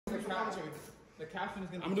The caption is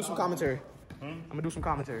gonna. I'm gonna do some commentary. I'm gonna do some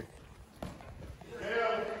commentary.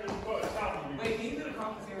 Wait, can you do the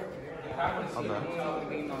commentary?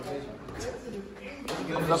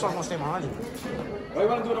 That's why I'm gonna stay behind you. Why you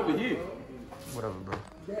wanna do it over here? Whatever, bro.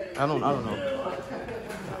 I don't know.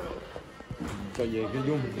 So yeah, good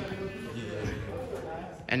Youman.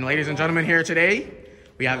 And ladies and gentlemen, here today,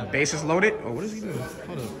 we have bases loaded. Oh, what is he doing?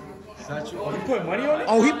 Hold up. Oh, you put money on it?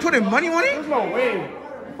 Oh, he putting money on it? There's no way.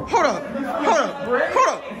 Hold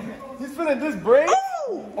up. He's feeling this break.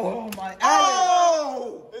 Oh my.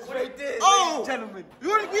 Oh! It's right there, Oh! ladies and gentlemen. We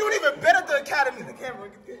don't even bet at the academy.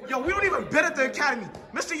 Yo, we don't even bet at the academy.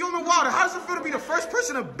 Mr. Youman Wilder, how does it feel to be the first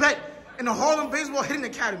person to bet in the Harlem Baseball Hitting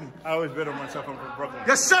Academy? I always bet on myself. I'm from Brooklyn.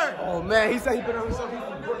 Yes, sir. Oh man, he said he bet on himself. He's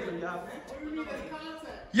from Brooklyn, y'all.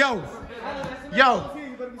 Yo.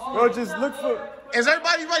 Bro, just look for. Is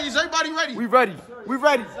everybody ready? We ready.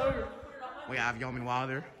 We have Youman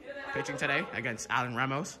Wilder pitching today against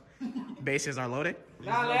Ramos. Bases are loaded.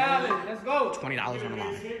 Allen, let's go. $20 on the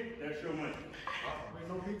line. That's your money.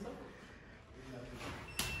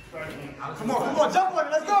 Come on, jump on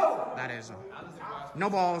it. Let's go. That is no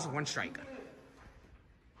balls, 1 strike.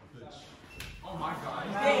 Oh my God.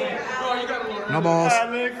 Bro, you gotta No balls,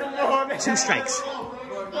 Come on. 2 strikes.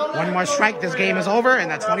 1 more strike, this game is over,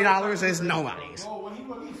 and that $20 is nobody's.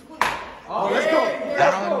 Oh, let's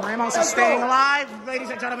go. Ramos is staying alive, ladies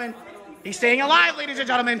and gentlemen. He's staying alive, ladies and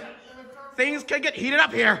gentlemen. Things can get heated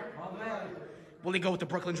up here. Will he go with the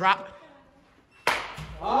Brooklyn drop?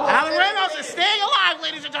 Alan Ramos is staying alive,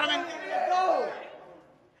 ladies and gentlemen.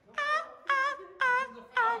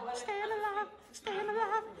 Stand alive, stand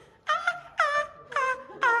alive.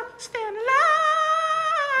 Stand alive.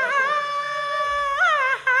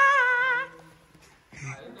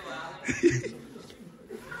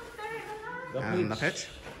 And the pitch.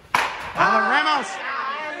 Alan Ramos.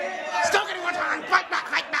 Still getting 1 time. Fight back.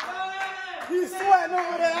 He's sweating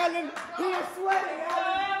over there, Allen. He is sweating,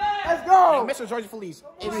 Allen. Let's go. Mr. George Felice,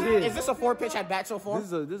 is this a 4-pitch at bat so far?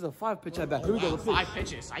 This is a 5-pitch at bat. Here we go. 5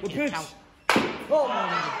 pitches. I can't pitch. count. Oh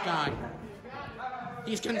my God.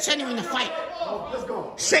 He's continuing the fight. Let's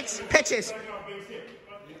go. 6 pitches.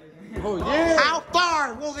 Oh yeah. How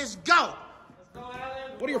far will this go?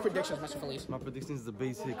 What are your predictions, Mr. Felice? My predictions is a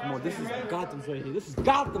base hit. Come on, this is Gotham's right here. This is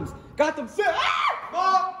Gotham's. Gotham's.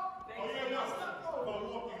 Ah!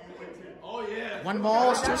 Oh yeah. 1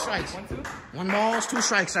 ball is 2 strikes. 1 ball is 2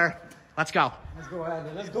 strikes, sir. Let's go. Let's go,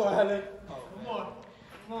 Allen. Let's go, Allen.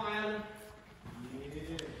 Come on, Allen.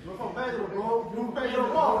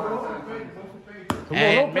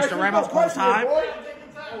 And Mr. Ramos calls time.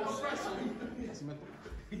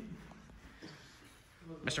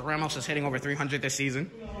 Mr. Ramos is hitting over 300 this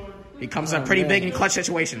season. He comes up pretty big in clutch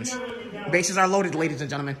situations. Bases are loaded, ladies and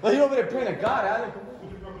gentlemen. Well, he over there praying to God, Allen.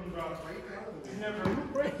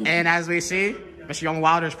 And as we see, Mr. Youman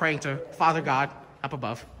Wilder is praying to Father God up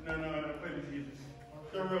above. No, play with Jesus.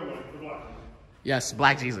 The real one, the black one. Yes,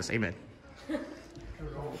 Black Jesus. Amen.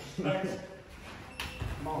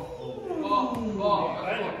 Ball.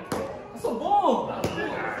 That's a ball.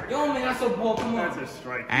 Yo, man, that's a ball. Come on. That's a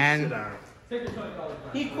strike. And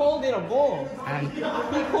He called it a ball. He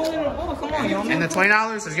called it a ball. Come on, yo, man. the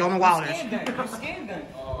 $20 is Youman Wilder's. Scan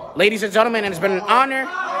that. Ladies and gentlemen, it's been an honor.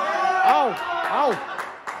 Oh.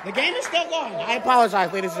 The game is still going. I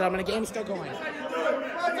apologize, ladies and gentlemen. The game is still going.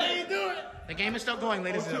 The game is still going,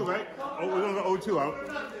 ladies and 2, gentlemen. right? Oh, we're going to go 0-2 out.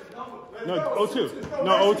 No, 0-2.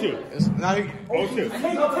 No, 0-2. It's not, 0-2. Take it.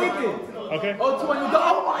 Okay? Oh my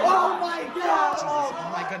God.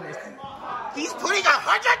 oh my goodness. He's putting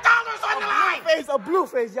 $100 on the line. A blue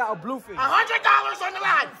face, yeah, a blue face. $100 on the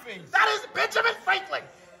line. That is Benjamin Franklin.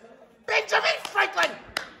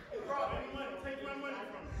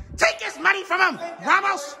 Take his money from him.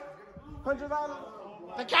 Ramos. $100.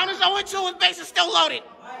 The count is 0-2 and base is still loaded.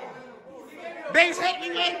 Base hit,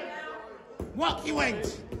 he wins. Walk, he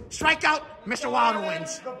wins. Strikeout, Mr. Wilder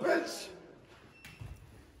wins. The pitch.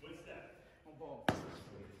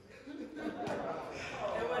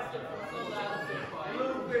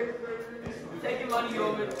 Take your money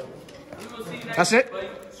over. That's it?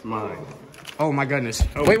 It's mine. Oh my goodness.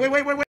 Wait.